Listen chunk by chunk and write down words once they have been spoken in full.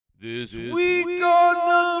This week on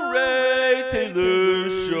the Ray Taylor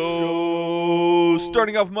Show.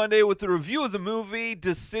 Starting off Monday with the review of the movie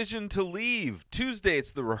Decision to Leave. Tuesday,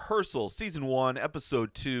 it's the Rehearsal, Season 1,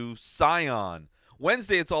 Episode 2, Scion.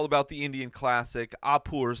 Wednesday, it's all about the Indian classic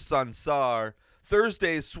Apur Sansar.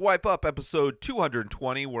 Thursday is Swipe Up, Episode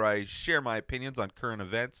 220, where I share my opinions on current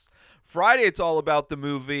events. Friday, it's all about the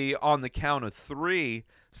movie On the Count of Three.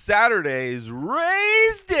 Saturday is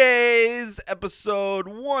Rayz Dayz, Episode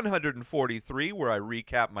 143, where I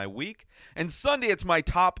recap my week. And Sunday, it's my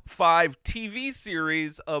top 5 TV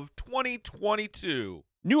series of 2022.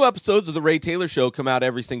 New episodes of The Ray Taylor Show come out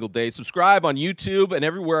every single day. Subscribe on YouTube and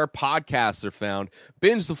everywhere our podcasts are found.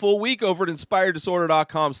 Binge the full week over at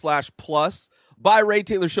InspiredDisorder.com/plus. Buy Ray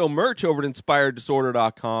Taylor Show merch over at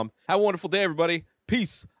InspiredDisorder.com. Have a wonderful day, everybody.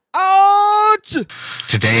 Peace out!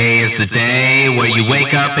 Today is the day where you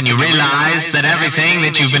wake up and you realize that everything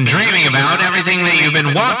that you've been dreaming about, everything that you've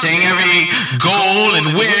been wanting, every goal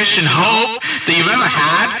and wish and hope that you've ever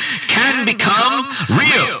had can become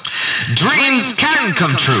real. Dreams can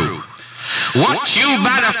come true. What you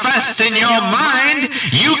manifest in your mind,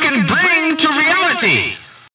 you can bring to reality.